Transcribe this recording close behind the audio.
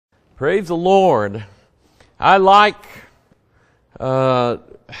Praise the Lord. I like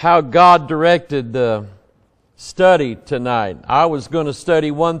how God directed the study tonight. I was going to study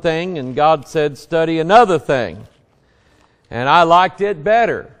one thing and God said study another thing. And I liked it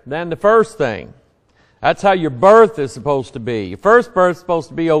better than the first thing. That's how your birth is supposed to be. Your first birth is supposed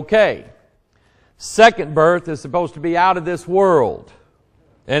to be okay. Second birth is supposed to be out of this world.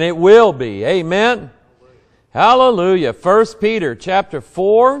 And it will be. Amen? Hallelujah. 1 Peter chapter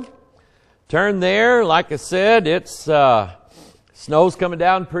 4. Turn there. Like I said, it's snow's coming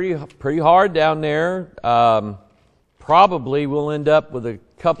down pretty hard down there. Probably we'll end up with a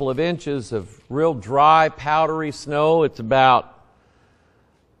couple of inches of real dry, powdery snow. It's about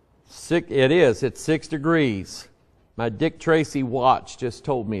it's 6 degrees. My Dick Tracy watch just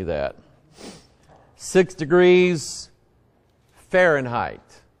told me that. 6 degrees Fahrenheit.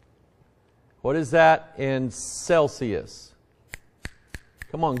 What is that in Celsius?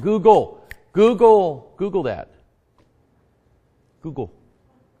 Come on, Google that. Google.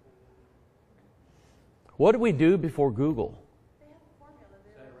 What did we do before Google?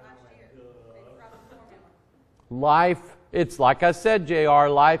 Life, it's like I said, JR,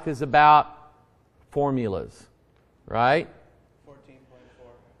 life is about formulas, right? 14.4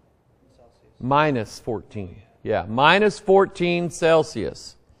 Celsius. Minus 14. Yeah, minus 14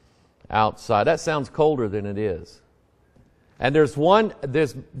 Celsius outside. That sounds colder than it is. And there's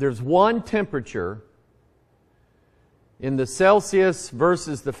one temperature in the Celsius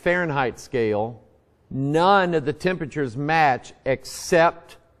versus the Fahrenheit scale. None of the temperatures match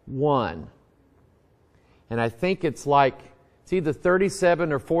except one. And I think it's either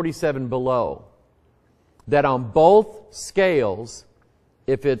 37 or 47 below. That on both scales,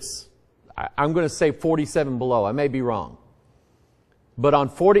 if it's, I'm going to say 47 below. I may be wrong. But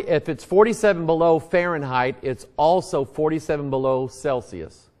if it's 47 below Fahrenheit, it's also 47 below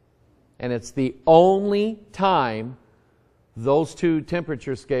Celsius. And it's the only time those two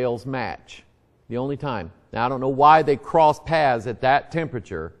temperature scales match. The only time. Now, I don't know why they cross paths at that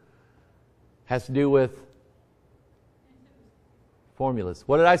temperature. Has to do with formulas.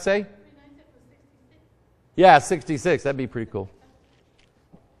 What did I say? Yeah, 66. That'd be pretty cool.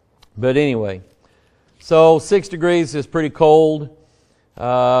 But anyway, so 6 degrees is pretty cold.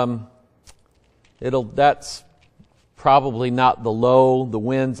 That's probably not the low. The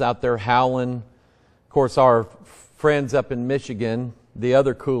wind's out there howling. Of course, our friends up in Michigan, the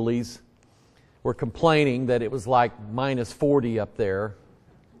other coolies, were complaining that it was like minus 40 up there.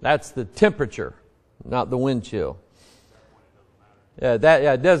 That's the temperature, not the wind chill. Yeah,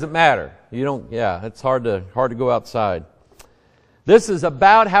 it doesn't matter. It's hard to go outside. This is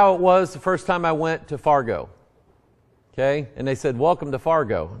about how it was the first time I went to Fargo. Okay? And they said, "Welcome to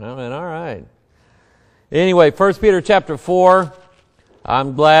Fargo." And I went, all right. Anyway, 1 Peter chapter 4.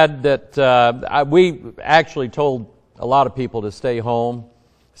 I'm glad that we actually told a lot of people to stay home.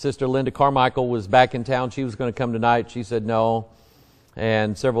 Sister Linda Carmichael was back in town. She was going to come tonight. She said no.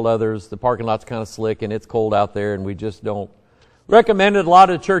 And several others. The parking lot's kind of slick and it's cold out there and we just don't recommend it. A lot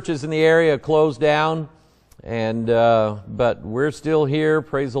of churches in the area closed down. And but we're still here.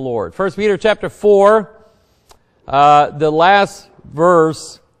 Praise the Lord. 1 Peter chapter 4. The last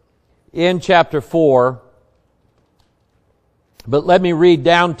verse in chapter 4. But let me read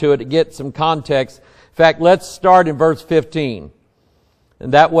down to it to get some context. In fact, let's start in verse 15.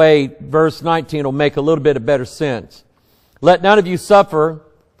 And that way, verse 19 will make a little bit of better sense. "Let none of you suffer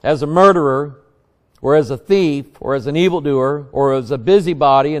as a murderer, or as a thief, or as an evildoer, or as a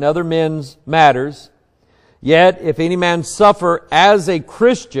busybody in other men's matters. Yet, if any man suffer as a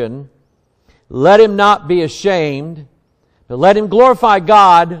Christian, let him not be ashamed, but let him glorify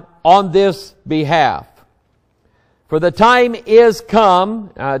God on this behalf. For the time is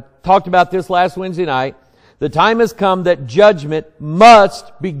come," I talked about this last Wednesday night, "the time has come that judgment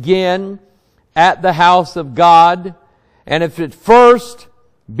must begin at the house of God. And if it first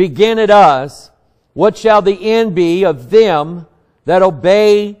begin at us, what shall the end be of them that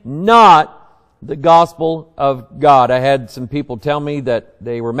obey not the gospel of God?" I had some people tell me that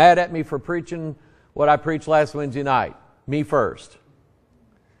they were mad at me for preaching what I preached last Wednesday night. Me first.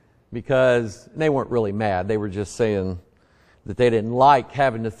 Because they weren't really mad. They were just saying that they didn't like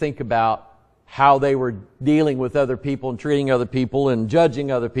having to think about how they were dealing with other people and treating other people and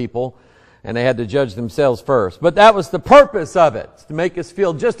judging other people. And they had to judge themselves first. But that was the purpose of it, to make us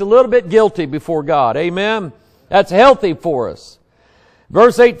feel just a little bit guilty before God. Amen? That's healthy for us.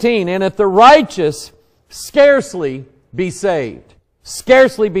 Verse 18, "And if the righteous scarcely be saved,"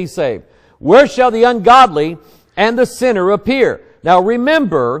 "where shall the ungodly and the sinner appear?" Now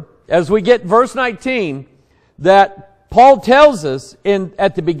remember, as we get verse 19, that Paul tells us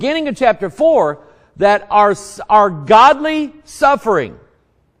at the beginning of chapter 4 that our godly suffering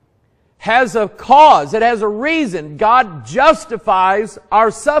has a cause. It has a reason. God justifies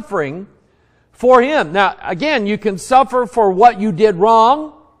our suffering for Him. Now, again, you can suffer for what you did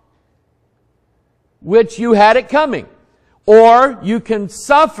wrong, which you had it coming. Or you can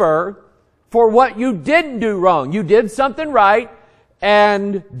suffer for what you didn't do wrong. You did something right,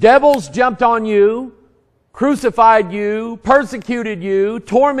 and devils jumped on you, crucified you, persecuted you,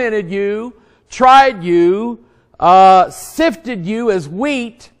 tormented you, tried you, sifted you as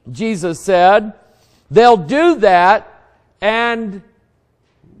wheat, Jesus said. They'll do that, and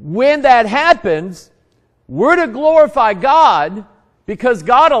when that happens, we're to glorify God because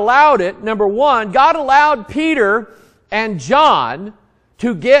God allowed it. Number one, God allowed Peter and John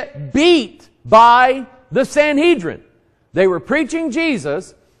to get beat by the Sanhedrin. They were preaching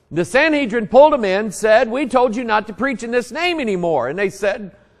Jesus. The Sanhedrin pulled them in, said, "We told you not to preach in this name anymore." And they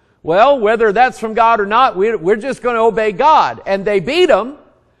said, "Well, whether that's from God or not, we're just going to obey God." And they beat them,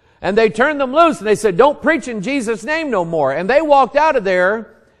 and they turned them loose, and they said, "Don't preach in Jesus' name no more." And they walked out of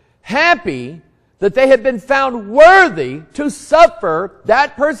there happy that they had been found worthy to suffer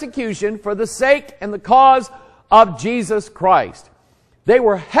that persecution for the sake and the cause of Jesus Christ. They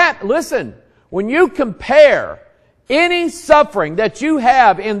were happy. Listen, when you compare any suffering that you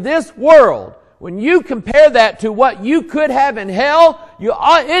have in this world, when you compare that to what you could have in hell,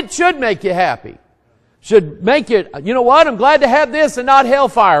 it should make you happy. Should make it, you know what, I'm glad to have this and not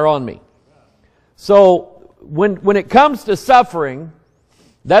hellfire on me. So, when it comes to suffering,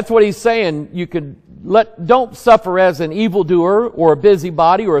 that's what he's saying. Don't suffer as an evildoer or a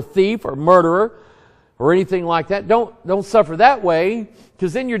busybody or a thief or a murderer or anything like that. Don't suffer that way,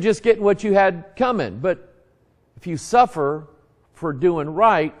 because then you're just getting what you had coming. But if you suffer for doing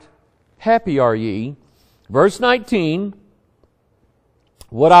right, happy are ye. Verse 19,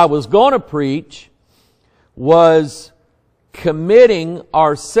 what I was going to preach was committing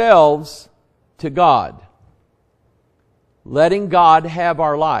ourselves to God. Letting God have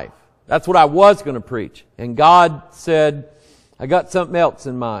our life. That's what I was going to preach. And God said, I got something else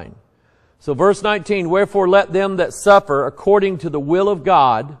in mind. So verse 19, wherefore let them that suffer according to the will of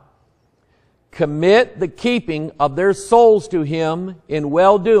God commit the keeping of their souls to Him in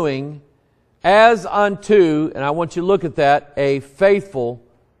well-doing as unto, and I want you to look at that, a faithful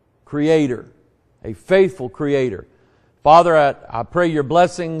Creator. A faithful Creator. Father, I pray your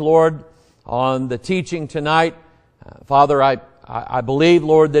blessing, Lord, on the teaching tonight. Father, I believe,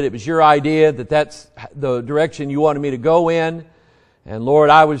 Lord, that it was your idea, that that's the direction you wanted me to go in. And Lord,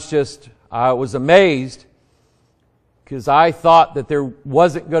 I was amazed, because I thought that there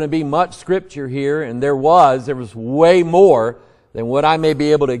wasn't going to be much scripture here, and there was way more than what I may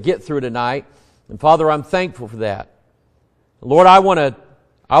be able to get through tonight. And Father, I'm thankful for that. Lord, I want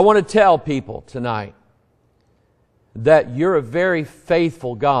to tell people tonight that you're a very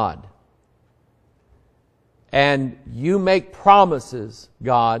faithful God. And you make promises,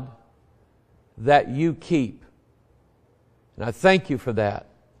 God, that you keep. And I thank you for that.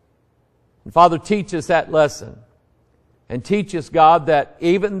 And Father, teach us that lesson. And teach us, God, that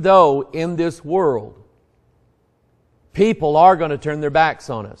even though in this world people are going to turn their backs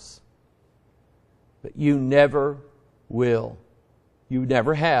on us, but you never will. You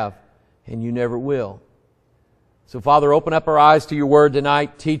never have, and you never will. So Father, open up our eyes to your word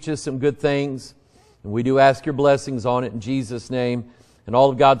tonight. Teach us some good things. And we do ask your blessings on it in Jesus' name. And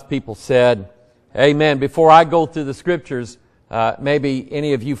all of God's people said, amen. Before I go through the scriptures, maybe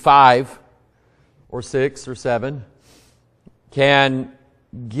any of you 5 or 6 or 7 can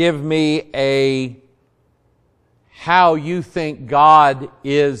give me how you think God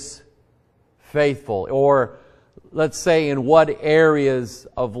is faithful. Or let's say in what areas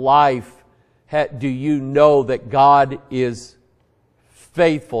of life do you know that God is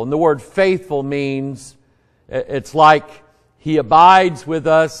faithful? And the word faithful means it's like He abides with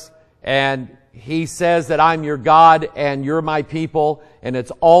us, and He says that I'm your God and you're my people, and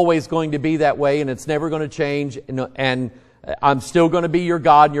it's always going to be that way, and it's never going to change, and I'm still going to be your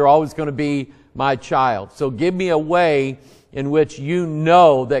God and you're always going to be my child. So give me a way in which you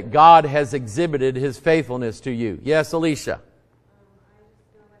know that God has exhibited His faithfulness to you. Yes, Alicia?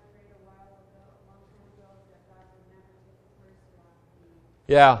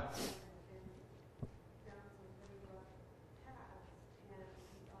 Yeah.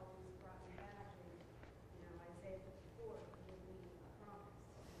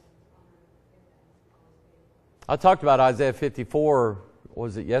 I talked about Isaiah 54,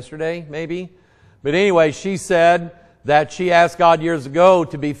 was it yesterday, maybe? But anyway, she said that she asked God years ago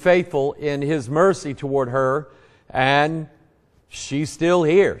to be faithful in His mercy toward her. And she's still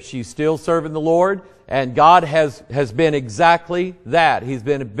here. She's still serving the Lord. And God has been exactly that. He's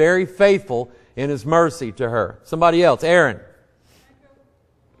been very faithful in His mercy to her. Somebody else. Aaron.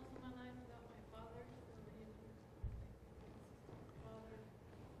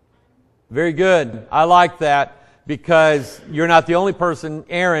 Very good. I like that because you're not the only person,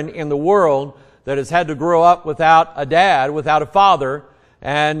 Aaron, in the world that has had to grow up without a dad, without a father.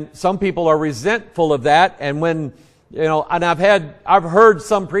 And some people are resentful of that. And when, and I've heard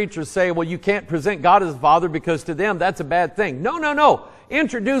some preachers say, well, you can't present God as a father because to them that's a bad thing. No.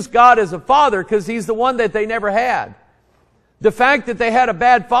 Introduce God as a father because He's the one that they never had. The fact that they had a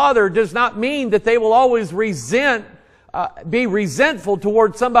bad father does not mean that they will always be resentful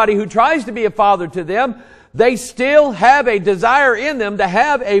towards somebody who tries to be a father to them. They still have a desire in them to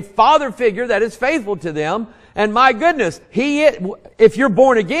have a father figure that is faithful to them. And my goodness, if you're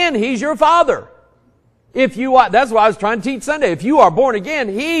born again, He's your father. That's what I was trying to teach Sunday. If you are born again,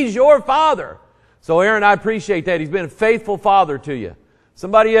 He's your father. So Aaron, I appreciate that. He's been a faithful father to you.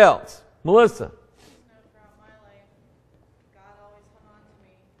 Somebody else. Melissa. Throughout my life, God always hung on to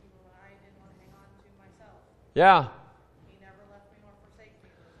me even when I didn't want to hang on to myself. Yeah. He never left me nor forsake me.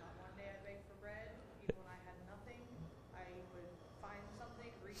 There was not one day I begged for bread. Even when I had nothing, I would find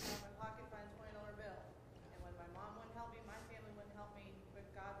something, reach out in my pocket, find a $20 bill. And when my mom wouldn't help me, my family wouldn't help me, but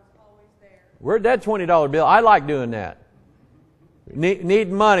God was always there. Where'd that $20 bill? I like doing that.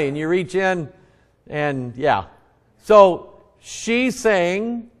 Need money and you reach in and yeah. So she's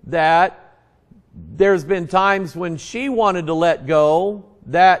saying that there's been times when she wanted to let go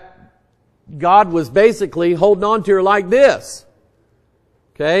that God was basically holding on to her like this.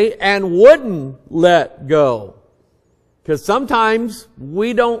 Okay? And wouldn't let go. Because sometimes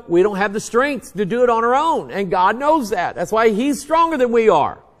we don't have the strength to do it on our own. And God knows that. That's why He's stronger than we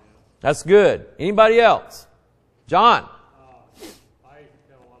are. That's good. Anybody else? John. I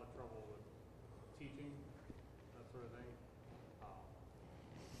have a lot of trouble with teaching, that sort of thing.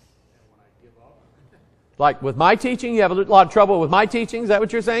 And when I give up. Like with my teaching, you have a lot of trouble with my teaching? Is that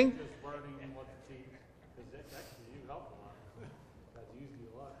what you're saying? Just learning what to teach. Because actually you help a lot. That's usually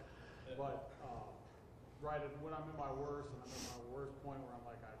a lot. But when I'm in my worst, and I'm in my worst point where I'm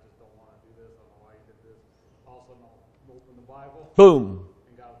like, I just don't want to do this. I don't know why you did this. All of a sudden I'll open the Bible. Boom.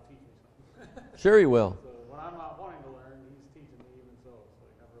 And God will teach me something. Sure He will. So when I'm not wanting to learn, He's teaching me even so. So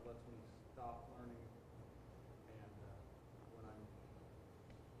He never lets me stop learning. And when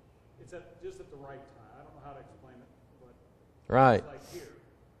it's just at the right time. I don't know how to explain it, but Right. it's like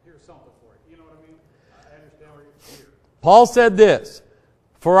here's something for it. You know what I mean? I understand where you're here. Paul said this,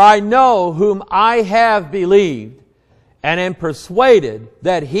 "For I know whom I have believed, and am persuaded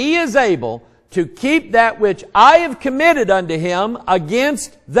that He is able to keep that which I have committed unto Him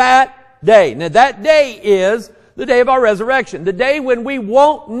against that day." Now that day is the day of our resurrection. The day when we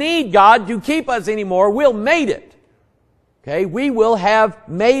won't need God to keep us anymore. We'll made it. Okay? We will have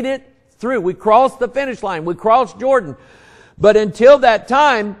made it through. We crossed the finish line. We crossed Jordan. But until that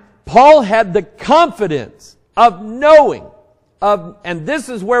time, Paul had the confidence of knowing and this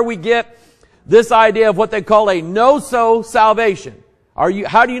is where we get this idea of what they call a know-so salvation.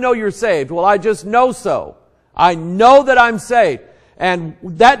 How do you know you're saved? Well, I just know so. I know that I'm saved. And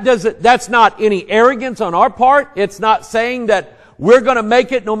that's not any arrogance on our part. It's not saying that we're going to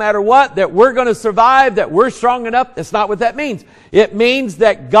make it no matter what, that we're going to survive, that we're strong enough. That's not what that means. It means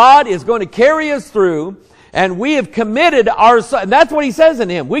that God is going to carry us through, and we have committed our soul. And that's what he says in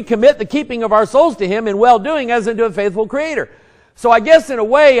Him. We commit the keeping of our souls to Him in well-doing as unto a faithful Creator. So I guess in a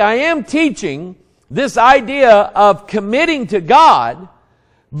way I am teaching this idea of committing to God,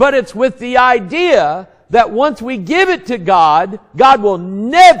 but it's with the idea that once we give it to God, God will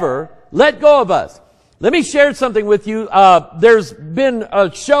never let go of us. Let me share something with you. There's been a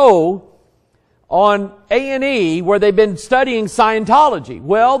show on A&E where they've been studying Scientology.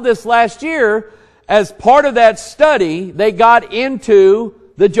 Well, this last year, as part of that study, they got into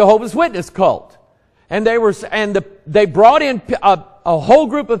the Jehovah's Witness cult. And they brought in a whole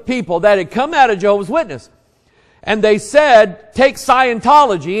group of people that had come out of Jehovah's Witness. And they said, take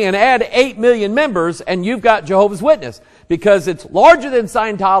Scientology and add 8 million members and you've got Jehovah's Witness. Because it's larger than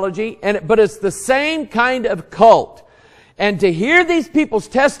Scientology, but it's the same kind of cult. And to hear these people's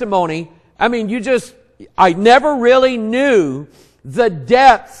testimony, I mean, I never really knew the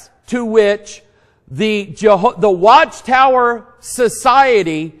depths to which the Watchtower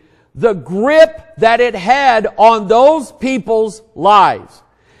Society, the grip that it had on those people's lives.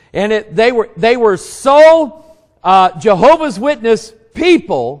 And they were so Jehovah's Witness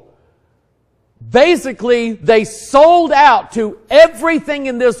people Basically, they sold out to everything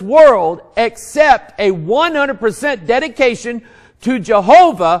in this world except a 100% dedication to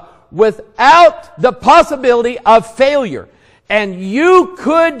Jehovah without the possibility of failure. And you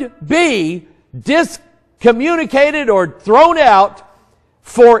could be discommunicated or thrown out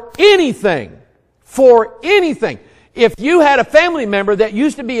for anything. For anything. If you had a family member that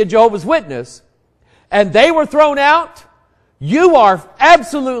used to be a Jehovah's Witness and they were thrown out, you are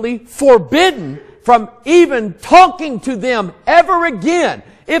absolutely forbidden from even talking to them ever again.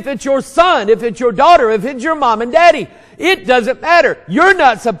 If it's your son, if it's your daughter, if it's your mom and daddy, it doesn't matter. You're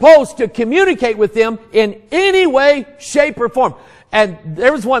not supposed to communicate with them in any way, shape, or form. And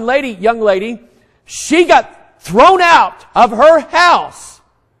there was one lady, young lady, she got thrown out of her house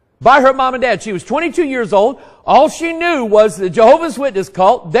by her mom and dad. She was 22 years old. All she knew was the Jehovah's Witness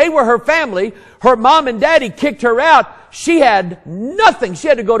cult. They were her family. Her mom and daddy kicked her out. She had nothing. She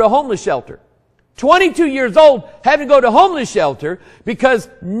had to go to a homeless shelter. 22 years old, having to go to a homeless shelter because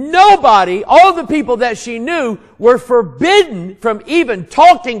nobody, all the people that she knew were forbidden from even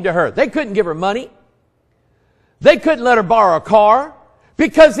talking to her. They couldn't give her money. They couldn't let her borrow a car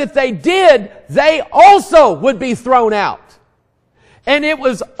because if they did, they also would be thrown out. And it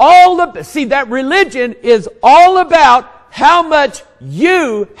was all, see, that religion is all about how much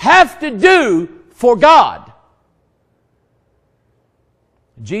you have to do for God.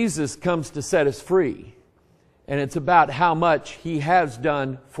 Jesus comes to set us free. And it's about how much He has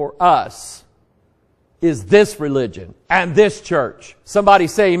done for us. Is this religion and this church. Somebody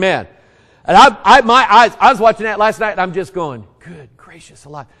say amen. And I was watching that last night and I'm just going, good gracious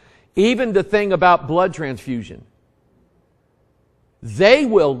alive. Even the thing about blood transfusion. They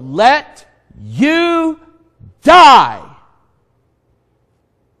will let you die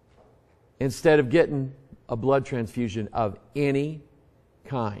instead of getting a blood transfusion of any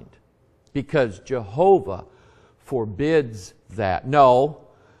kind. Because Jehovah forbids that. No,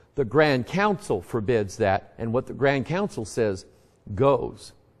 the Grand Council forbids that. And what the Grand Council says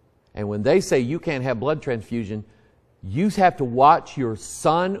goes. And when they say you can't have blood transfusion, you have to watch your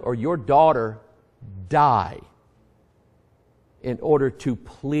son or your daughter die in order to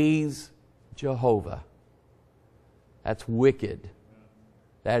please Jehovah. That's wicked.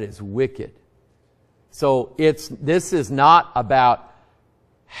 That is wicked. So this is not about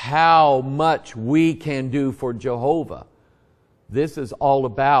how much we can do for Jehovah. This is all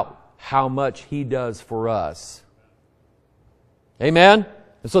about how much He does for us. Amen?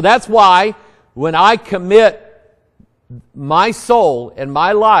 And so that's why when I commit my soul and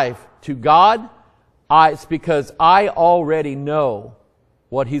my life to God, it's because I already know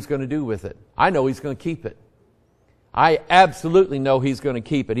what He's going to do with it. I know He's going to keep it. I absolutely know He's going to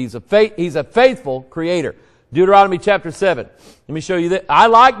keep it. He's a faithful Creator. Deuteronomy chapter 7. Let me show you that. I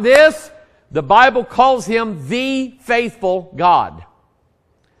like this. The Bible calls Him the faithful God.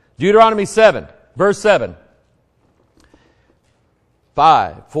 Deuteronomy 7, verse 7.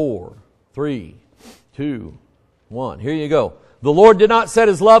 5, 4, 3, 2, 1. Here you go. The Lord did not set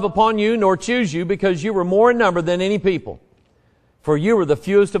His love upon you, nor choose you, because you were more in number than any people. For you were the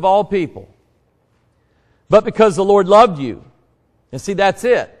fewest of all people. But because the Lord loved you. And see, that's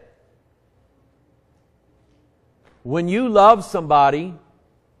it. When you love somebody,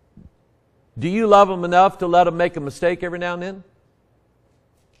 do you love them enough to let them make a mistake every now and then?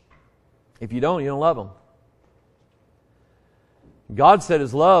 If you don't love them. God set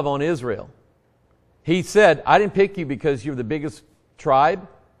His love on Israel. He said, I didn't pick you because you're the biggest tribe,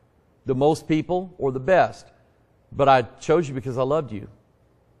 the most people, or the best. But I chose you because I loved you.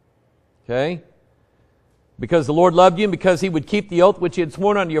 Okay? Because the Lord loved you and because He would keep the oath which He had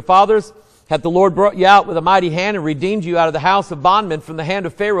sworn unto your fathers, hath the Lord brought you out with a mighty hand and redeemed you out of the house of bondmen from the hand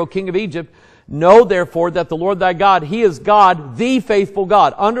of Pharaoh, king of Egypt. Know therefore that the Lord thy God, He is God, the faithful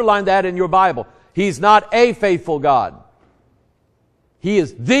God. Underline that in your Bible. He's not a faithful God. He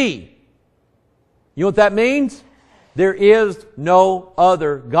is the. You know what that means? There is no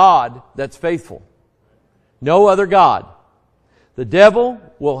other God that's faithful. No other God. The devil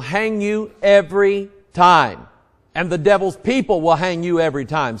will hang you every time. And the devil's people will hang you every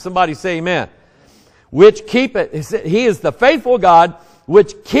time. Somebody say amen. Which keepeth, He is the faithful God,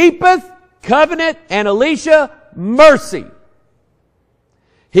 which keepeth covenant and Elisha mercy.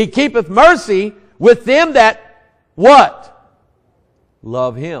 He keepeth mercy with them that, what?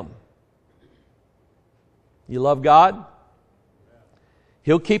 Love Him. You love God?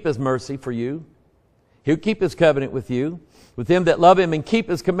 He'll keep His mercy for you. He'll keep His covenant with you, with them that love Him and keep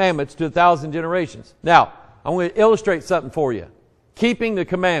His commandments to 1,000 generations. Now, I'm going to illustrate something for you. Keeping the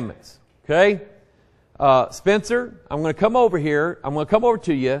commandments. Okay? Spencer, I'm going to come over here. I'm going to come over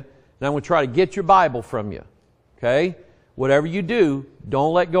to you, And I'm going to try to get your Bible from you. Okay? Whatever you do,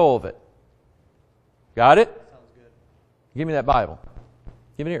 don't let go of it. Got it? Sounds good. Give me that Bible.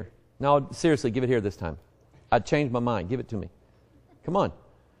 Give it here. No, seriously, give it here this time. I changed my mind. Give it to me. Come on.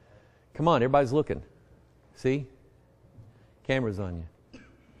 Come on, everybody's looking. See? Camera's on you.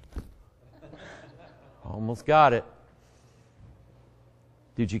 Almost got it.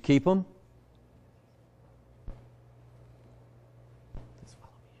 Did you keep them? Just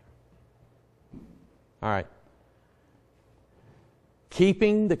follow me here. All right.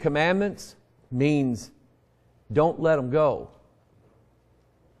 Keeping the commandments means don't let them go.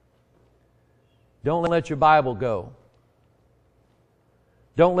 Don't let your Bible go.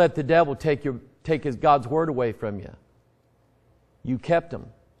 Don't let the devil take God's word away from you. You kept them.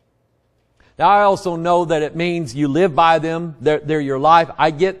 Now, I also know that it means you live by them. They're your life. I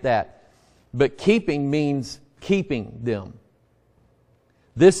get that. But keeping means keeping them.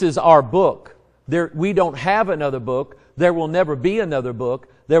 This is our book. We don't have another book. There will never be another book.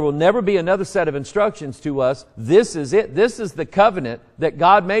 There will never be another set of instructions to us. This is it. This is the covenant that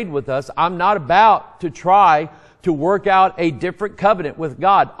God made with us. I'm not about to try to work out a different covenant with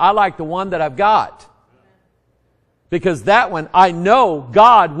God. I like the one that I've got. Because that one, I know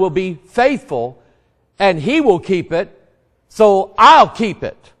God will be faithful and He will keep it, so I'll keep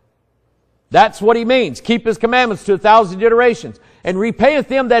it. That's what He means. Keep His commandments to 1,000 generations, and repayeth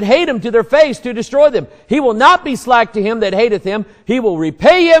them that hate Him to their face to destroy them. He will not be slack to him that hateth Him. He will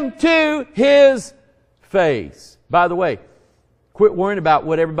repay him to his face. By the way, quit worrying about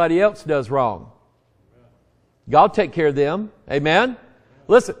what everybody else does wrong. God will take care of them. Amen?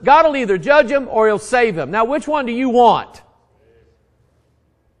 Listen, God will either judge them or He'll save them. Now, which one do you want?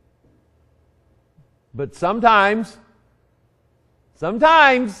 But sometimes,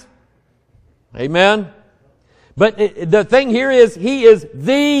 amen. But the thing here is, He is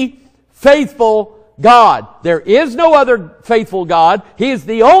the faithful God. There is no other faithful God. He is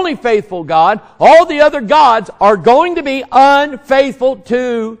the only faithful God. All the other gods are going to be unfaithful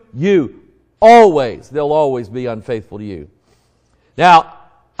to you. Always. They'll always be unfaithful to you. Now,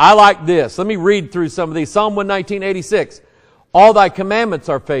 I like this. Let me read through some of these. Psalm 119:86. All Thy commandments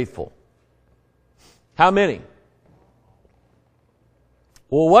are faithful. How many?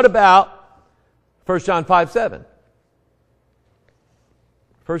 Well, what about 1 John 5:7?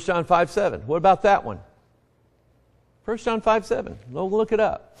 1 John 5:7. What about that one? 1 John 5:7. Look it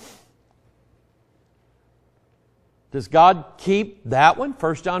up. Does God keep that one?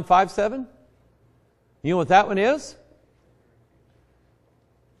 1 John 5:7? You know what that one is?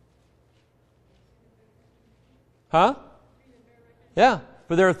 Huh? Yeah.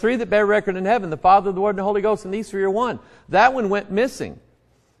 For there are three that bear record in heaven, the Father, the Word, and the Holy Ghost, and these three are one. That one went missing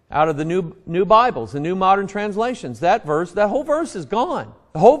out of the new Bibles, the New Modern Translations. That whole verse is gone.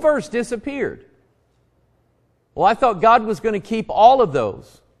 The whole verse disappeared. Well, I thought God was going to keep all of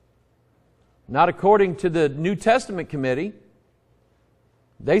those. Not according to the New Testament committee.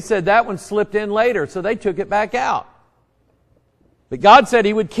 They said that one slipped in later, so they took it back out. But God said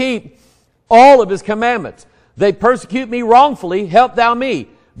He would keep all of His commandments. They persecute me wrongfully, help thou me.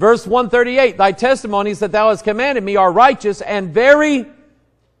 Verse 138, Thy testimonies that thou hast commanded me are righteous and very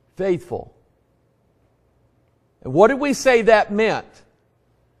faithful. And what did we say that meant?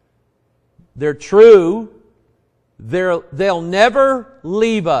 They're true. They'll never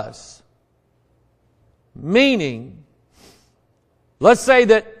leave us. Meaning, let's say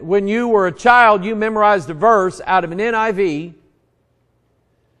that when you were a child, you memorized a verse out of an NIV,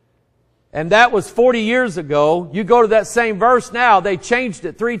 and that was 40 years ago. You go to that same verse now, they changed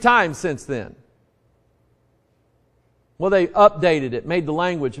it 3 times since then. Well, they updated it, made the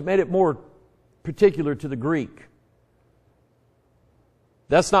language, made it more particular to the Greek.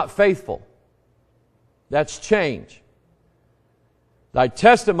 That's not faithful. That's change. Thy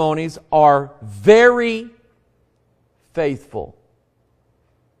testimonies are very faithful.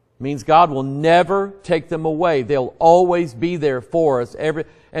 Means God will never take them away. They'll always be there for us.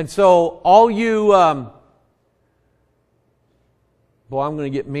 And so all you, boy, I'm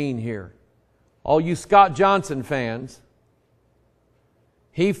going to get mean here. All you Scott Johnson fans,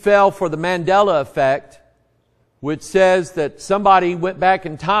 he fell for the Mandela effect, which says that somebody went back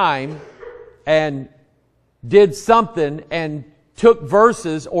in time and did something and took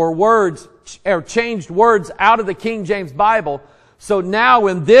verses or words or changed words out of the King James Bible. So now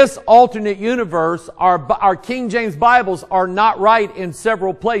in this alternate universe, our King James Bibles are not right in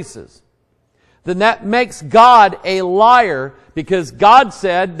several places. Then that makes God a liar, because God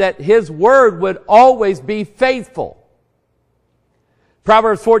said that His Word would always be faithful.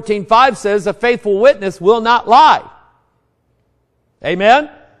 Proverbs 14:5 says, a faithful witness will not lie.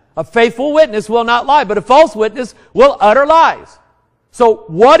 Amen? A faithful witness will not lie, but a false witness will utter lies. So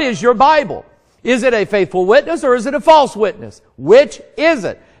what is your Bible? Is it a faithful witness or is it a false witness? Which is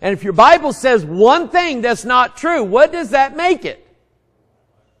it? And if your Bible says one thing that's not true, what does that make it?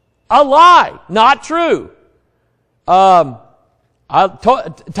 A lie, not true.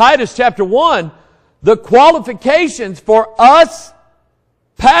 Titus chapter 1, the qualifications for us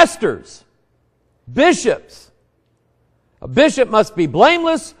pastors, bishops. A bishop must be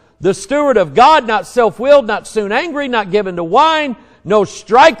blameless, the steward of God, not self-willed, not soon angry, not given to wine, no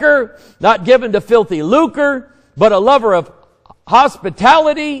striker, not given to filthy lucre, but a lover of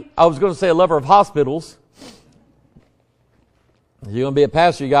hospitality. I was going to say a lover of hospitals. If you're going to be a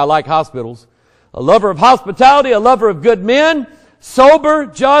pastor, you got to like hospitals. A lover of hospitality, a lover of good men, sober,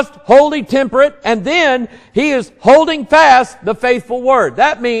 just, holy, temperate, and then he is holding fast the faithful word.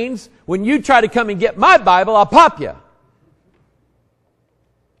 That means when you try to come and get my Bible, I'll pop you.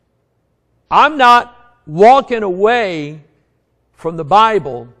 I'm not walking away from the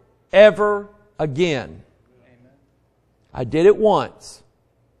Bible ever again. Amen. I did it once.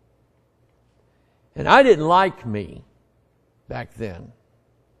 And I didn't like me back then.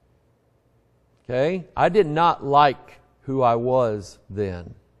 Okay? I did not like who I was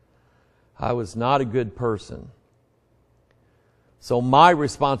then. I was not a good person. So my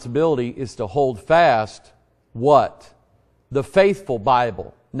responsibility is to hold fast what? The faithful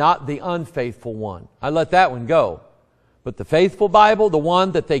Bible, not the unfaithful one. I let that one go. But the faithful Bible, the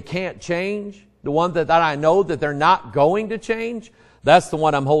one that they can't change, the one that I know that they're not going to change, that's the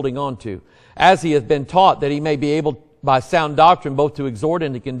one I'm holding on to. As he hath been taught, that he may be able by sound doctrine both to exhort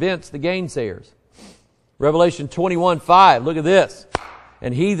and to convince the gainsayers. Revelation 21:5, look at this.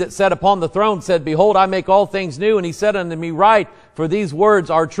 And he that sat upon the throne said, Behold, I make all things new. And he said unto me, Write, for these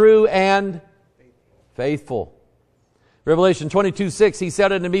words are true and faithful. Revelation 22:6, he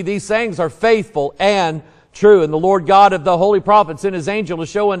said unto me, These sayings are faithful and true. And the Lord God of the holy prophets sent his angel to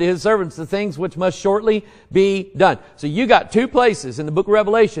show unto his servants the things which must shortly be done. So you got two places in the book of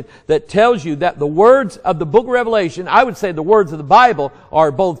Revelation that tells you that the words of the book of Revelation, I would say the words of the Bible,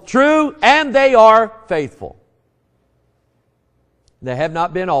 are both true and they are faithful. They have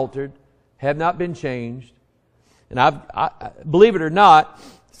not been altered, have not been changed. And I believe it or not,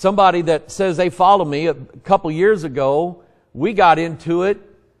 somebody that says they follow me, a couple years ago, we got into it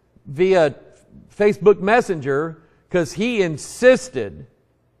via Facebook Messenger because he insisted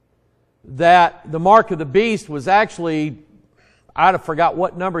that the mark of the beast was actually, I forgot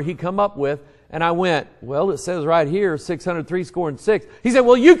what number he come up with, and I went, well, it says right here, 603 He said,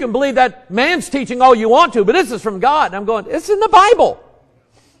 well, you can believe that man's teaching all you want to, but this is from God. And I'm going, it's in the Bible.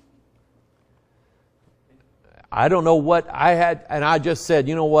 I don't know what I had, and I just said,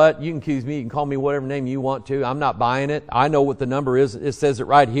 you know what, you can accuse me, you can call me whatever name you want to. I'm not buying it. I know what the number is. It says it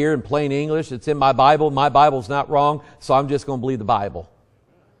right here in plain English. It's in my Bible. My Bible's not wrong, so I'm just going to believe the Bible.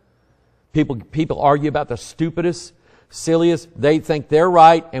 People argue about the stupidest, silliest. They think they're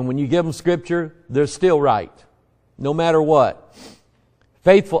right, and when you give them Scripture, they're still right, no matter what.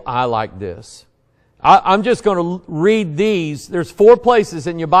 Faithful, I like this. I'm just going to read these. There's 4 places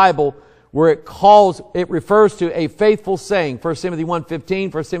in your Bible where it refers to a faithful saying. 1 Timothy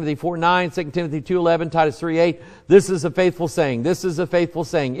 1:15, 1 Timothy 4:9, 2 Timothy 2:11, Titus 3:8. This is a faithful saying. This is a faithful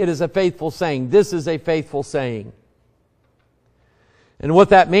saying. It is a faithful saying. This is a faithful saying. And what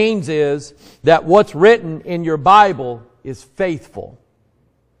that means is that what's written in your Bible is faithful.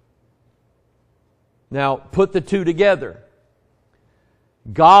 Now, put the two together.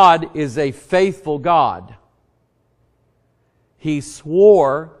 God is a faithful God. He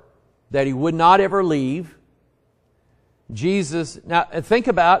swore that He would not ever leave. Jesus, now think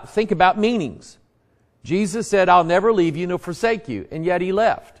about meanings. Jesus said, I'll never leave you nor forsake you, and yet He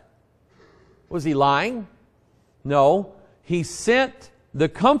left. Was He lying? No. He sent the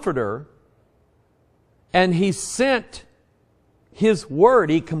Comforter, and He sent His Word.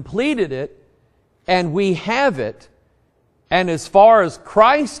 He completed it, and we have it. And as far as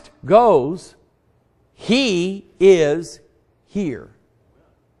Christ goes, He is here.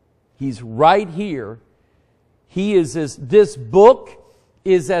 He's right here. This book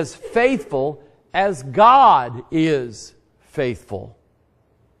is as faithful as God is faithful.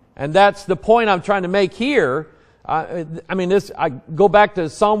 And that's the point I'm trying to make here. I go back to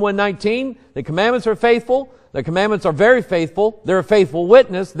Psalm 119. The commandments are faithful. The commandments are very faithful. They're a faithful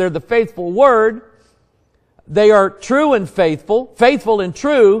witness. They're the faithful word. They are true and faithful. Faithful and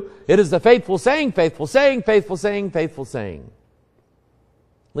true. It is the faithful saying, faithful saying, faithful saying, faithful saying.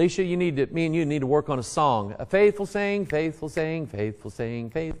 Alicia, me and you need to work on a song. A faithful saying, faithful saying, faithful saying,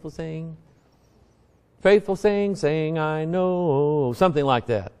 faithful saying. Faithful sing, sing, I know. Something like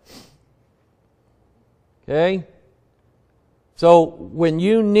that. Okay? So when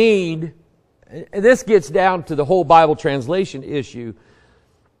you need, this gets down to the whole Bible translation issue.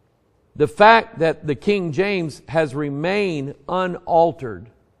 The fact that the King James has remained unaltered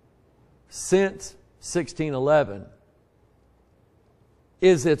since 1611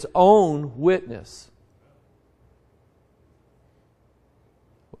 is its own witness.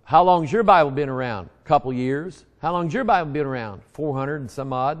 How long's your Bible been around? A couple years. How long's your Bible been around? 400 and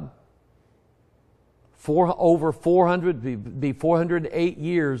some odd. Over 400, be 408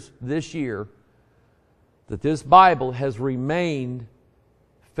 years this year that this Bible has remained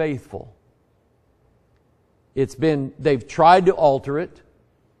faithful. They've tried to alter it.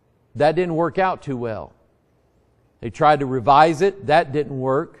 That didn't work out too well. They tried to revise it. That didn't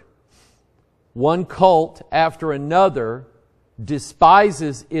work. One cult after another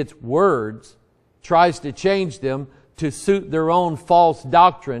despises its words, tries to change them to suit their own false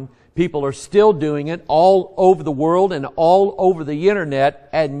doctrine. People are still doing it all over the world and all over the internet,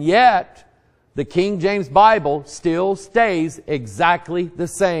 and yet the King James Bible still stays exactly the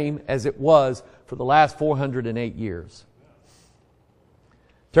same as it was for the last 408 years.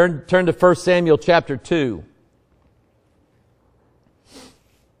 Turn to 1 Samuel chapter 2.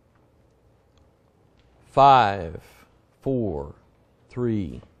 5, 4,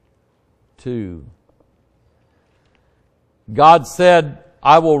 3, 2. God said,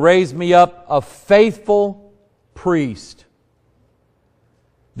 I will raise me up a faithful priest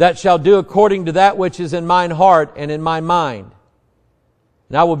that shall do according to that which is in mine heart and in my mind.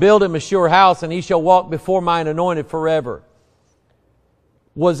 And I will build him a sure house, and he shall walk before mine anointed forever.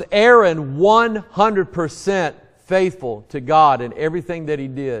 Was Aaron 100% faithful to God in everything that he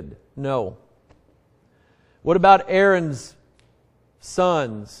did? No. What about Aaron's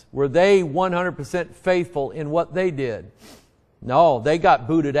sons? Were they 100% faithful in what they did? No, they got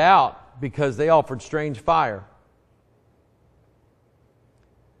booted out because they offered strange fire.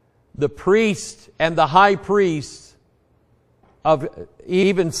 The priest and the high priest of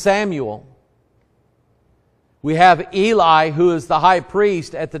even Samuel. We have Eli, who is the high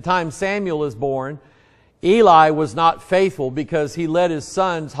priest at the time Samuel is born. Eli was not faithful because he let his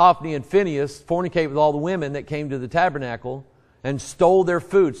sons, Hophni and Phinehas, fornicate with all the women that came to the tabernacle and stole their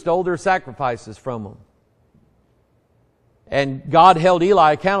food, stole their sacrifices from them. And God held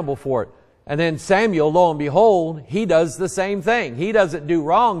Eli accountable for it. And then Samuel, lo and behold, he does the same thing. He doesn't do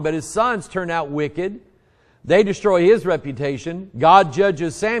wrong, but his sons turn out wicked. They destroy his reputation. God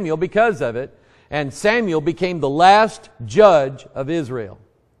judges Samuel because of it. And Samuel became the last judge of Israel.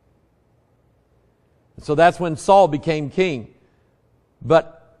 So that's when Saul became king.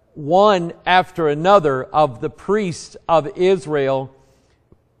 But one after another of the priests of Israel,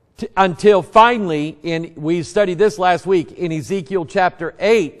 until finally, we studied this last week, in Ezekiel chapter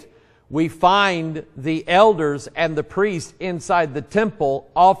 8, we find the elders and the priests inside the temple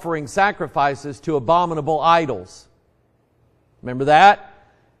offering sacrifices to abominable idols. Remember that?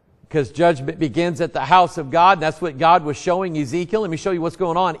 Because judgment begins at the house of God. That's what God was showing Ezekiel. Let me show you what's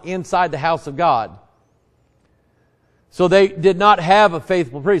going on inside the house of God. So they did not have a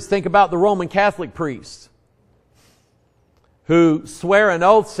faithful priest. Think about the Roman Catholic priests who swear an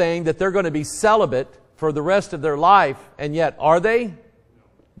oath saying that they're going to be celibate for the rest of their life. And yet, are they?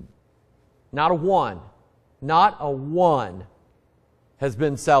 Not a one. Not a one has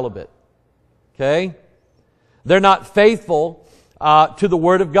been celibate. Okay? They're not faithful to the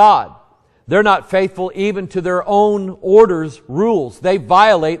Word of God. They're not faithful even to their own orders' rules. They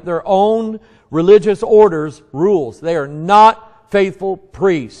violate their own religious orders' rules. They are not faithful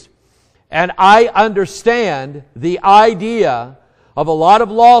priests. And I understand the idea of a lot of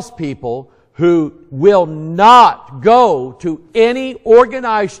lost people who will not go to any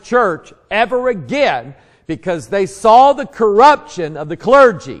organized church ever again because they saw the corruption of the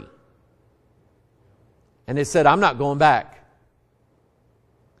clergy. And they said, I'm not going back.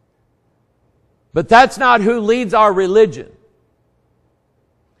 But that's not who leads our religion.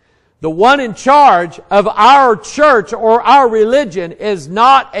 The one in charge of our church or our religion is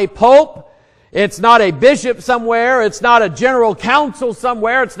not a pope. It's not a bishop somewhere. It's not a general council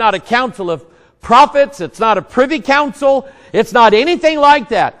somewhere. It's not a council of prophets. It's not a privy council. It's not anything like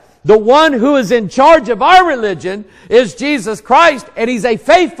that. The one who is in charge of our religion is Jesus Christ, and He's a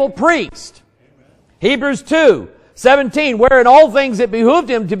faithful priest. Amen. Hebrews 2:17, where in all things it behooved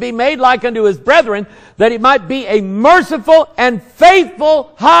Him to be made like unto His brethren, that He might be a merciful and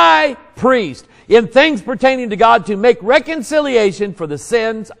faithful high priest in things pertaining to God to make reconciliation for the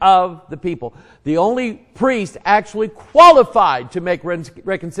sins of the people. The only priest actually qualified to make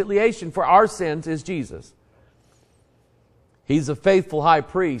reconciliation for our sins is Jesus. He's a faithful high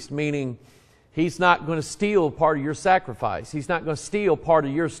priest, meaning He's not going to steal part of your sacrifice. He's not going to steal part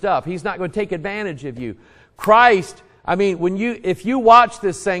of your stuff. He's not going to take advantage of you. Christ, if you watch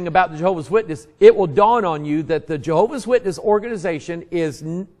this thing about the Jehovah's Witness, it will dawn on you that the Jehovah's Witness organization is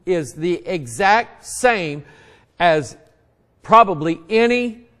the exact same as probably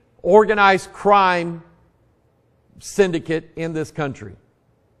any organized crime syndicate in this country.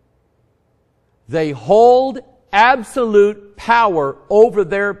 They hold absolute power over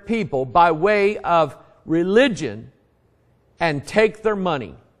their people by way of religion and take their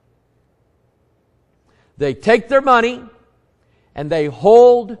money. They take their money and they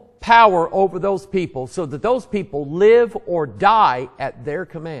hold power over those people so that those people live or die at their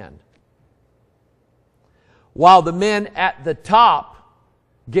command. While the men at the top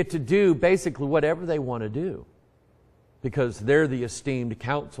get to do basically whatever they want to do because they're the esteemed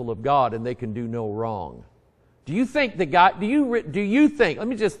counsel of God and they can do no wrong. Do you think let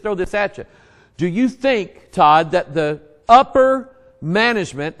me just throw this at you. Do you think, Todd, that the upper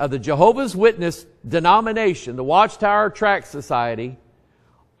management of the Jehovah's Witness denomination, the Watchtower Tract Society,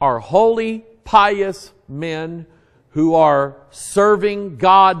 are holy, pious men who are serving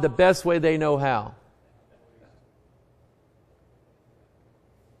God the best way they know how?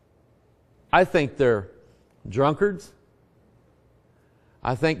 I think they're drunkards.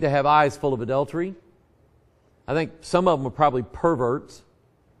 I think they have eyes full of adultery. I think some of them are probably perverts.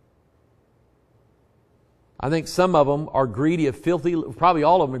 I think some of them are greedy of filthy, probably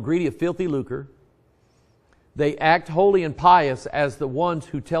all of them are greedy of filthy lucre. They act holy and pious as the ones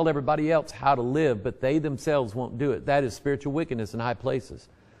who tell everybody else how to live, but they themselves won't do it. That is spiritual wickedness in high places.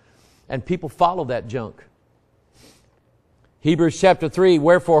 And people follow that junk. Hebrews chapter 3,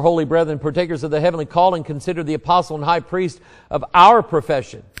 wherefore, holy brethren, partakers of the heavenly calling, consider the apostle and high priest of our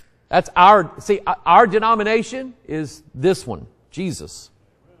profession. That's our denomination is this one, Jesus.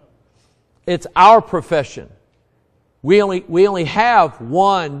 It's our profession. We only have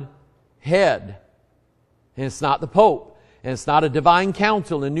one head. And it's not the Pope. And it's not a divine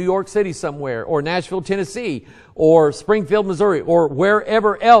council in New York City somewhere, or Nashville, Tennessee, or Springfield, Missouri, or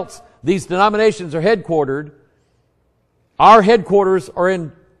wherever else these denominations are headquartered. Our headquarters are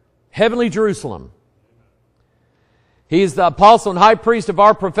in heavenly Jerusalem. He is the apostle and high priest of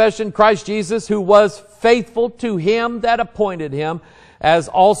our profession, Christ Jesus, who was faithful to Him that appointed Him, as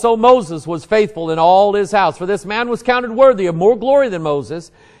also Moses was faithful in all his house. For this man was counted worthy of more glory than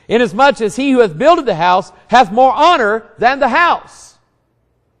Moses, inasmuch as he who hath builded the house hath more honor than the house.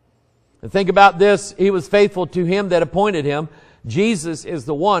 And think about this. He was faithful to Him that appointed him. Jesus is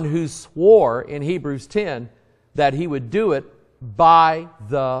the one who swore in Hebrews 10 that He would do it by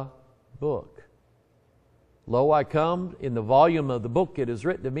the book. Lo, I come, in the volume of the book it is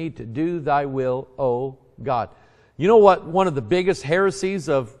written to me to do thy will, O God. You know what one of the biggest heresies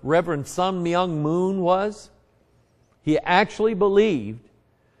of Reverend Sun Myung Moon was? He actually believed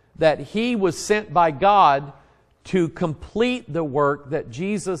that he was sent by God to complete the work that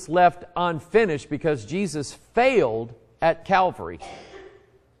Jesus left unfinished because Jesus failed at Calvary.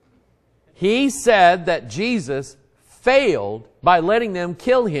 He said that Jesus failed by letting them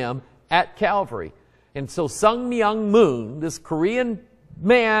kill Him at Calvary. And so Sun Myung Moon, this Korean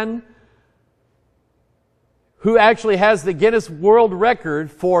man who actually has the Guinness World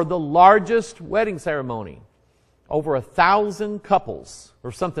Record for the largest wedding ceremony, over 1,000 couples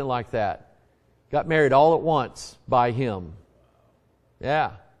or something like that, got married all at once by him.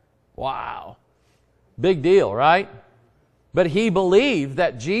 Yeah. Wow. Big deal, right? But he believed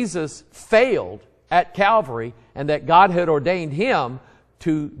that Jesus failed at Calvary and that God had ordained him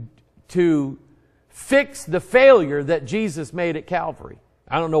to fix the failure that Jesus made at Calvary.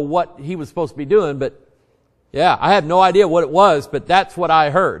 I don't know what he was supposed to be doing, but yeah, I have no idea what it was, but that's what I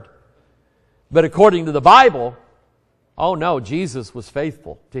heard. But according to the Bible, oh no, Jesus was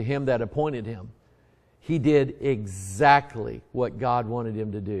faithful to Him that appointed Him. He did exactly what God wanted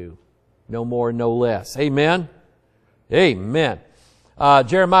Him to do. No more, no less. Amen? Amen.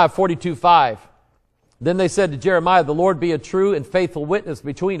 Jeremiah 42:5. Then they said to Jeremiah, the Lord be a true and faithful witness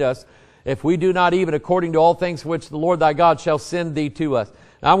between us, if we do not even according to all things which the Lord thy God shall send thee to us.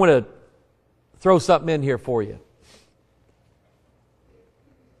 Now I'm going to throw something in here for you.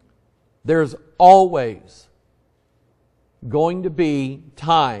 There's always going to be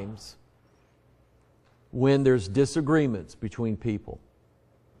times when there's disagreements between people.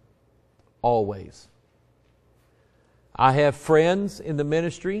 Always. I have friends in the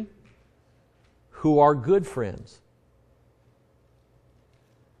ministry who are good friends.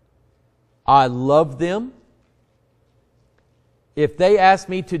 I love them. If they asked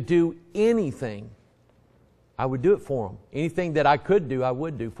me to do anything, I would do it for them. Anything that I could do, I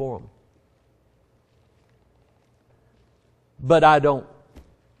would do for them. But I don't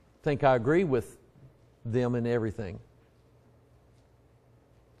think I agree with them in everything.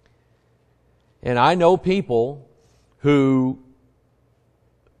 And I know people who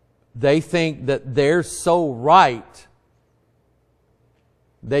they think that they're so right,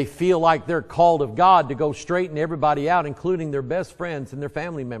 they feel like they're called of God to go straighten everybody out, including their best friends and their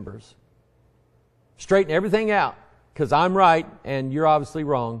family members. Straighten everything out, because I'm right and you're obviously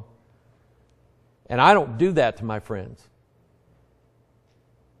wrong. And I don't do that to my friends.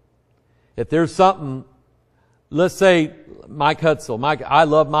 If there's something, let's say Mike Hutzel. Mike, I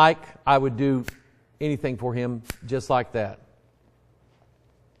love Mike. I would do anything for him just like that.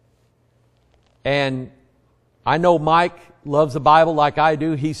 And I know Mike loves the Bible like I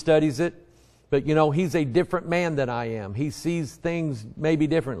do. He studies it. But you know, he's a different man than I am. He sees things maybe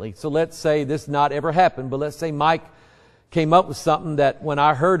differently. So let's say this not ever happened, but let's say Mike came up with something that when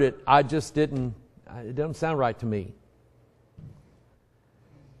I heard it, it doesn't sound right to me.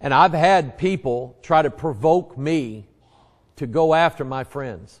 And I've had people try to provoke me to go after my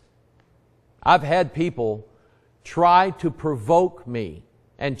friends. I've had people try to provoke me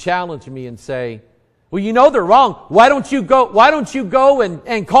and challenge me and say, well, you know they're wrong. Why don't you go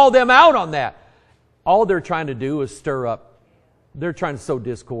and call them out on that? All they're trying to do is stir up. They're trying to sow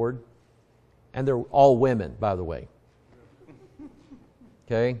discord. And they're all women, by the way.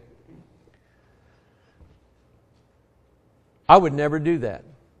 Okay? I would never do that.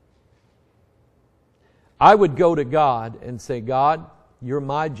 I would go to God and say, God, you're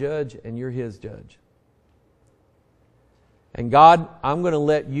my judge and you're His judge. And God, I'm going to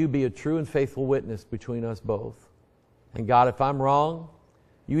let you be a true and faithful witness between us both. And God, if I'm wrong,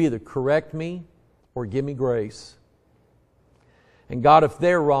 you either correct me or give me grace. And God, if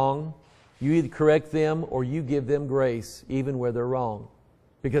they're wrong, you either correct them or you give them grace even where they're wrong.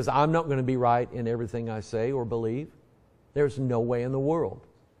 Because I'm not going to be right in everything I say or believe. There's no way in the world.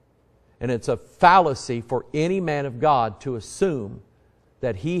 And it's a fallacy for any man of God to assume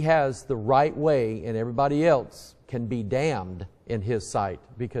that he has the right way and everybody else can be damned in his sight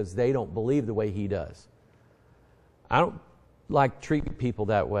because they don't believe the way he does. I don't like treating people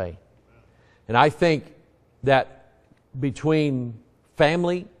that way. And I think that between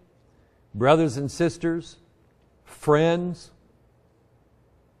family, brothers and sisters, friends,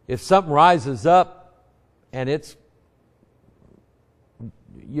 if something rises up and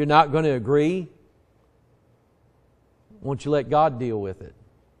you're not going to agree, won't you let God deal with it?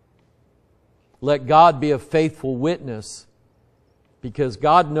 Let God be a faithful witness, because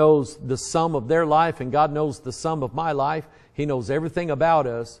God knows the sum of their life and God knows the sum of my life. He knows everything about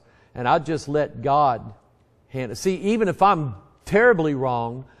us, and I just let God handle it. See, even if I'm terribly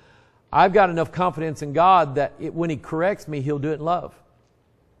wrong, I've got enough confidence in God that when He corrects me, He'll do it in love.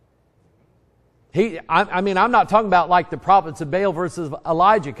 I'm not talking about like the prophets of Baal versus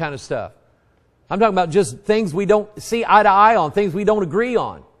Elijah kind of stuff. I'm talking about just things we don't see eye to eye on, things we don't agree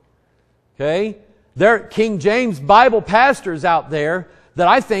on. Okay? There are King James Bible pastors out there that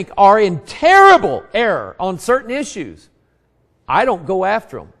I think are in terrible error on certain issues. I don't go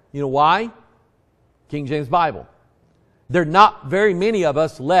after them. You know why? King James Bible. There are not very many of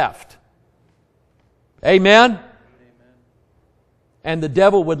us left. Amen? And the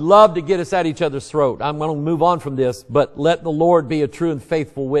devil would love to get us at each other's throat. I'm going to move on from this, but let the Lord be a true and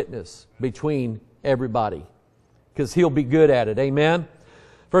faithful witness between everybody, because He'll be good at it. Amen?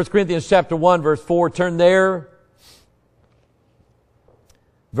 1 Corinthians chapter 1, verse 4. Turn there.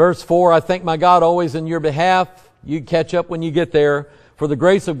 Verse 4, I thank my God always in your behalf. You catch up when you get there. For the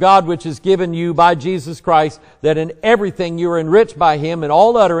grace of God which is given you by Jesus Christ, that in everything you are enriched by Him in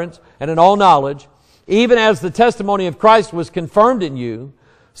all utterance and in all knowledge, even as the testimony of Christ was confirmed in you,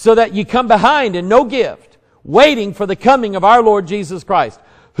 so that you come behind in no gift, waiting for the coming of our Lord Jesus Christ,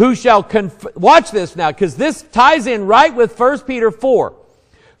 who shall watch this now, because this ties in right with 1 Peter 4.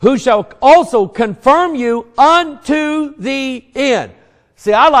 Who shall also confirm you unto the end.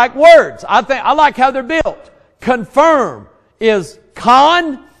 See, I like words. I like how they're built. Confirm is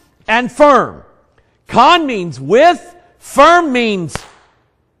con and firm. Con means with, firm means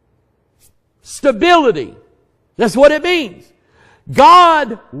stability. That's what it means.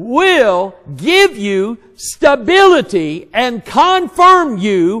 God will give you stability and confirm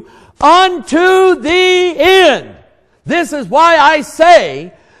you unto the end. This is why I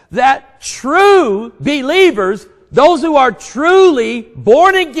say that true believers, those who are truly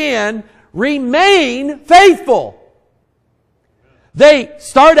born again, remain faithful. They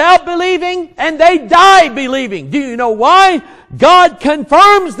start out believing and they die believing. Do you know why? God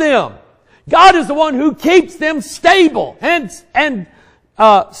confirms them. God is the one who keeps them stable and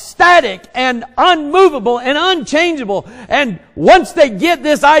static and unmovable and unchangeable. And once they get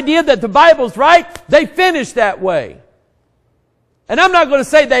this idea that the Bible's right, they finish that way. And I'm not going to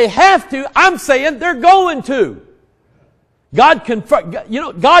say they have to. I'm saying they're going to. God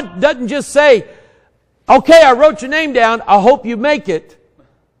doesn't just say, okay, I wrote your name down. I hope you make it.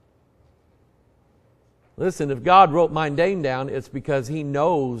 Listen, if God wrote my name down, it's because He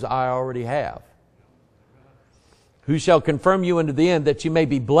knows I already have. Who shall confirm you unto the end, that you may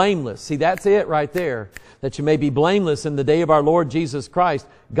be blameless. See, that's it right there. That you may be blameless in the day of our Lord Jesus Christ.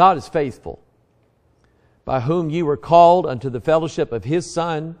 God is faithful, by whom ye were called unto the fellowship of His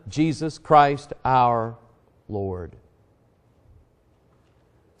Son, Jesus Christ our Lord.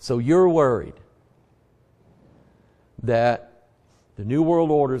 So you're worried that the New World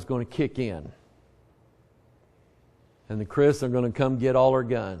Order is going to kick in. And the Christians are going to come get all our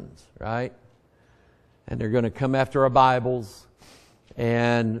guns, right? And they're going to come after our Bibles.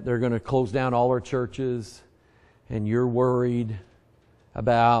 And they're going to close down all our churches. And you're worried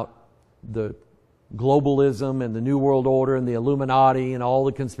about the globalism and the New World Order and the Illuminati and all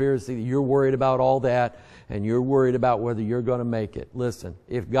the conspiracy. You're worried about all that. And you're worried about whether you're going to make it. Listen,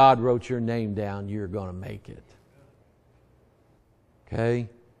 if God wrote your name down, you're going to make it. Okay?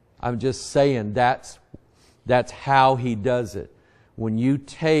 I'm just saying that's how He does it. When you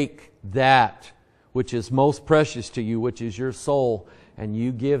take that which is most precious to you, which is your soul, and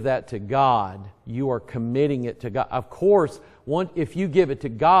you give that to God, you are committing it to God. Of course, if you give it to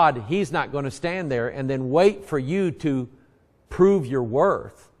God, He's not going to stand there and then wait for you to prove your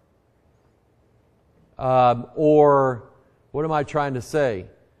worth. Or, what am I trying to say?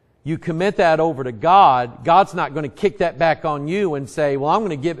 You commit that over to God, God's not going to kick that back on you and say, well, I'm going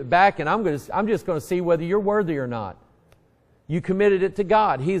to give it back and I'm just going to see whether you're worthy or not. You committed it to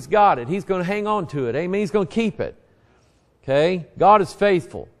God. He's got it. He's going to hang on to it. Amen. He's going to keep it. Okay? God is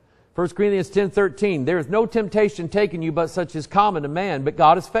faithful. 1 Corinthians 10:13, there is no temptation taken you but such as common to man, but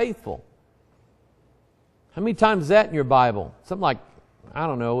God is faithful. How many times is that in your Bible? Something like,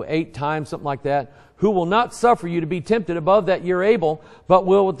 8 times, something like that. Who will not suffer you to be tempted above that you're able, but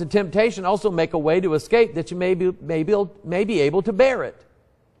will with the temptation also make a way to escape, that you may be able to bear it.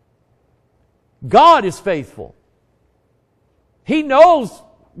 God is faithful. He knows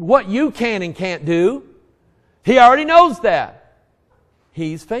what you can and can't do. He already knows that.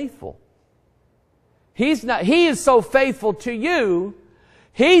 He's faithful. He is so faithful to you,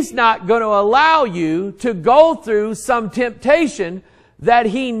 He's not going to allow you to go through some temptation that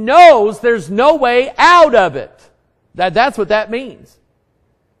He knows there's no way out of it. That's what that means.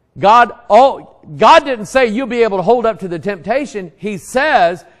 God didn't say you'll be able to hold up to the temptation. He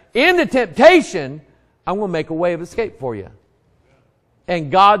says, in the temptation, I'm going to make a way of escape for you.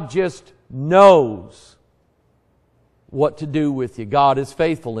 And God just knows what to do with you. God is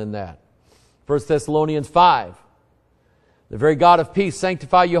faithful in that. 1 Thessalonians 5. The very God of peace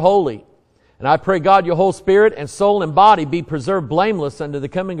sanctify you wholly. And I pray God your whole spirit and soul and body be preserved blameless unto the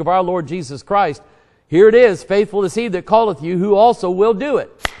coming of our Lord Jesus Christ. Here it is, faithful is He that calleth you, who also will do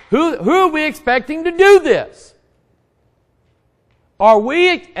it. Who are we expecting to do this? Are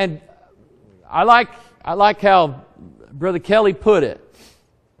we, and I like how Brother Kelly put it.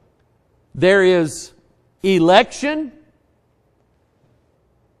 There is election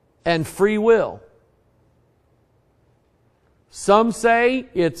and free will. Some say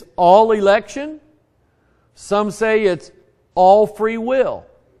it's all election. Some say it's all free will.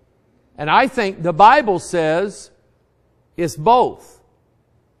 And I think the Bible says it's both.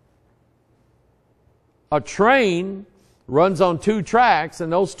 A train runs on 2 tracks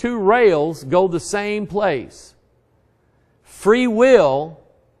and those 2 rails go the same place. Free will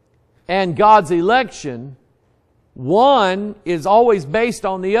and God's election, one is always based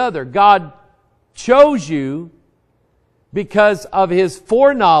on the other. God chose you because of His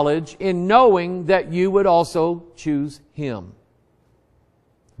foreknowledge in knowing that you would also choose Him.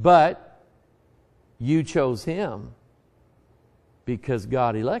 But you chose Him because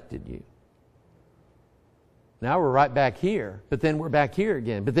God elected you. Now we're right back here, but then we're back here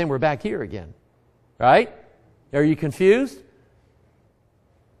again, but then we're back here again. Right? Are you confused?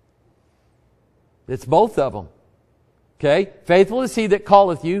 It's both of them. Okay? Faithful is He that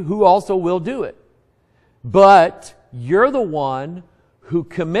calleth you, who also will do it. But you're the one who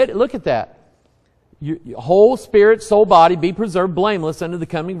committed. Look at that. Your whole spirit, soul, body be preserved blameless unto the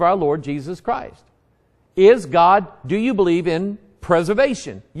coming of our Lord Jesus Christ. Do you believe in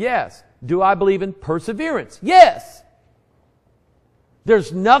preservation? Yes. Do I believe in perseverance? Yes.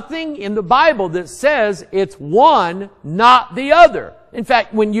 There's nothing in the Bible that says it's one, not the other. In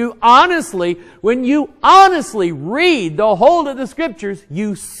fact, when you honestly read the whole of the Scriptures,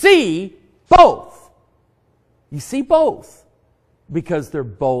 you see both. You see both. Because they're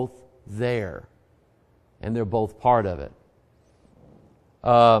both there. And they're both part of it.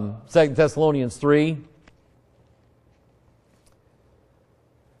 2 Thessalonians 3.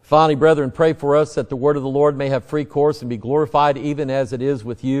 Finally, brethren, pray for us that the word of the Lord may have free course and be glorified even as it is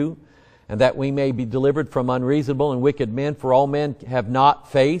with you, and that we may be delivered from unreasonable and wicked men, for all men have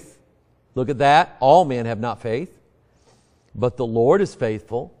not faith. Look at that. All men have not faith. But the Lord is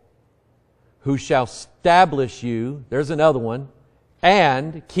faithful, who shall establish you, there's another one,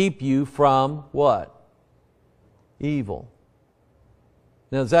 and keep you from what? Evil.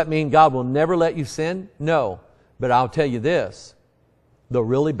 Now, does that mean God will never let you sin? No. But I'll tell you this. The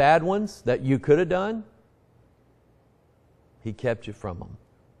really bad ones that you could have done, He kept you from them.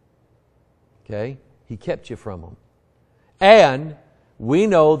 Okay? He kept you from them. And we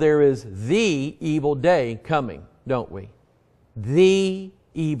know there is the evil day coming, don't we? The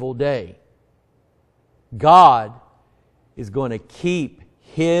evil day. God is going to keep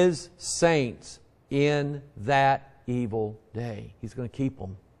His saints in that evil day. He's going to keep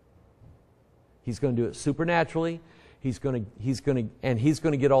them. He's going to do it supernaturally. He's going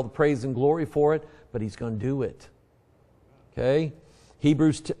to get all the praise and glory for it, but He's going to do it. Okay?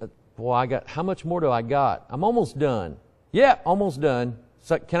 How much more do I got? I'm almost done. Yeah, almost done.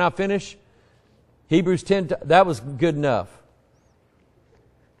 So, can I finish? Hebrews 10, that was good enough.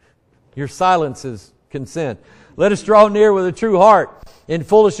 Your silence is consent. Let us draw near with a true heart, in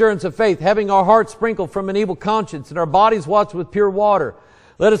full assurance of faith, having our hearts sprinkled from an evil conscience and our bodies washed with pure water.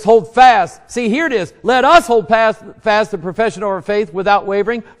 Let us hold fast. See, here it is. Let us hold fast the profession of our faith without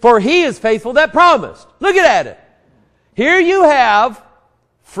wavering, for He is faithful that promised. Look at it. Here you have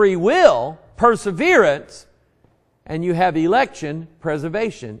free will, perseverance, and you have election,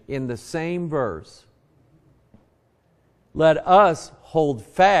 preservation in the same verse. Let us hold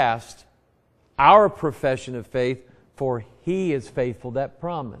fast our profession of faith, for He is faithful that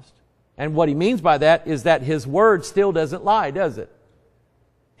promised. And what he means by that is that His word still doesn't lie, does it?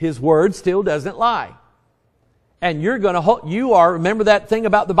 His word still doesn't lie. And remember that thing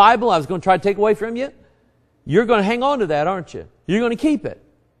about the Bible I was going to try to take away from you? You're going to hang on to that, aren't you? You're going to keep it.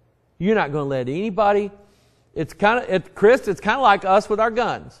 You're not going to let anybody. Chris, it's kind of like us with our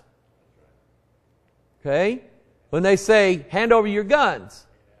guns. Okay? When they say, hand over your guns.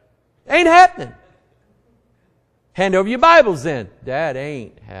 Ain't happening. Hand over your Bibles then. That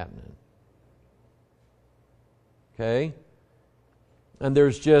ain't happening. Okay? And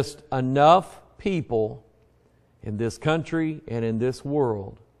there's just enough people in this country and in this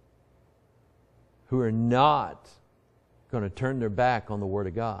world who are not going to turn their back on the Word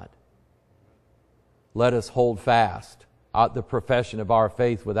of God. Let us hold fast the profession of our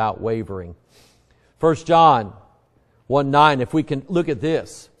faith without wavering. 1 John 1:9, if we can look at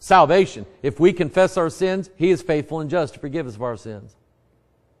this. Salvation. If we confess our sins, He is faithful and just to forgive us of our sins.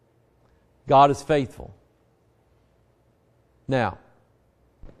 God is faithful. Now,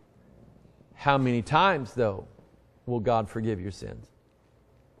 how many times, though, will God forgive your sins?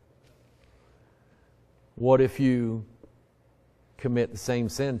 What if you commit the same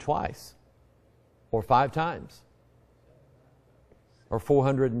sin twice? Or 5 times? Or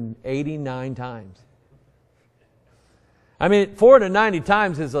 489 times? I mean, 490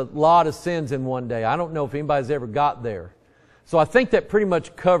 times is a lot of sins in one day. I don't know if anybody's ever got there. So I think that pretty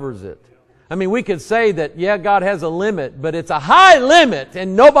much covers it. I mean, we could say that, yeah, God has a limit, but it's a high limit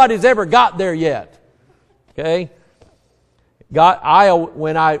and nobody's ever got there yet. Okay?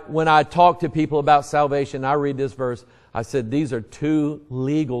 When I talk to people about salvation, I read this verse, I said, these are 2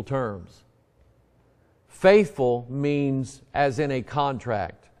 legal terms. Faithful means as in a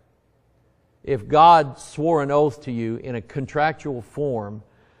contract. If God swore an oath to you in a contractual form,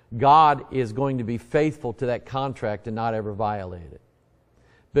 God is going to be faithful to that contract and not ever violate it.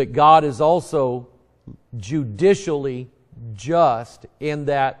 But God is also judicially just in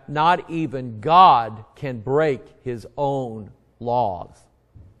that not even God can break His own laws.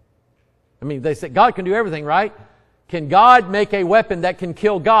 I mean, they say God can do everything, right? Can God make a weapon that can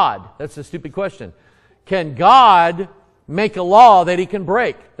kill God? That's a stupid question. Can God make a law that He can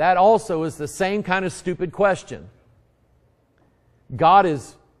break? That also is the same kind of stupid question.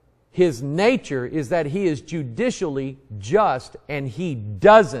 His nature is that He is judicially just and He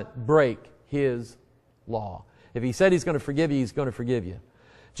doesn't break His law. If He said He's going to forgive you, He's going to forgive you.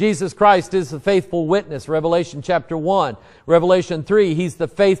 Jesus Christ is the faithful witness, Revelation chapter 1. Revelation 3, He's the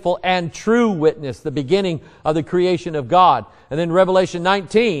faithful and true witness, the beginning of the creation of God. And then Revelation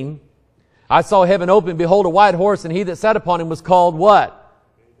 19, I saw heaven open, behold a white horse, and he that sat upon him was called what?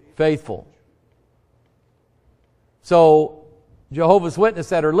 Faithful. So, Jehovah's Witnesses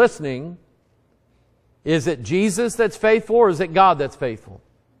that are listening, is it Jesus that's faithful or is it God that's faithful?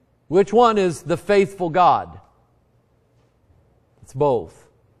 Which one is the faithful God? It's both.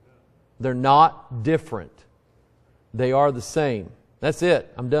 They're not different. They are the same. That's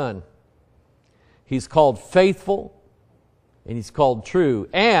it. I'm done. He's called faithful and He's called true.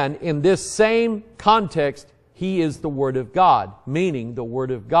 And in this same context, He is the Word of God, meaning the Word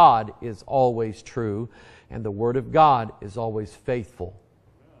of God is always true and the Word of God is always faithful.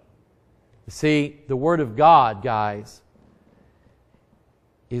 You see, the Word of God, guys,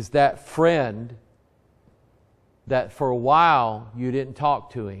 is that friend that for a while you didn't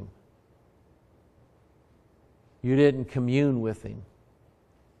talk to him. You didn't commune with him.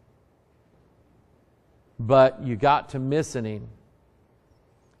 But you got to missing him.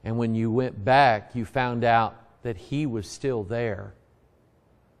 And when you went back, you found out that he was still there,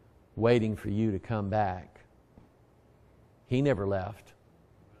 waiting for you to come back. He never left.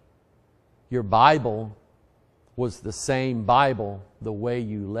 Your Bible was the same Bible the way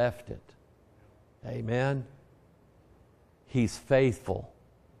you left it. Amen? He's faithful.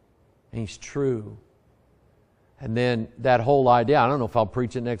 He's true. And then that whole idea, I don't know if I'll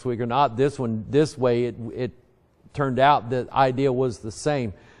preach it next week or not. This way, it turned out the idea was the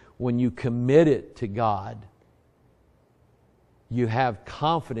same. When you commit it to God, you have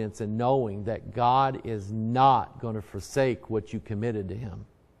confidence in knowing that God is not going to forsake what you committed to Him.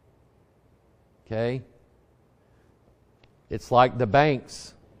 Okay? It's like the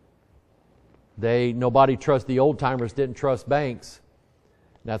banks. Nobody trusts, the old timers didn't trust banks.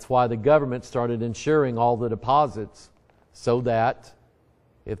 That's why the government started insuring all the deposits so that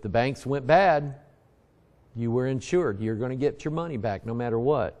if the banks went bad, you were insured. You're going to get your money back no matter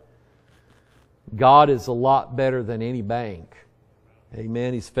what. God is a lot better than any bank.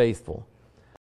 Amen. He's faithful.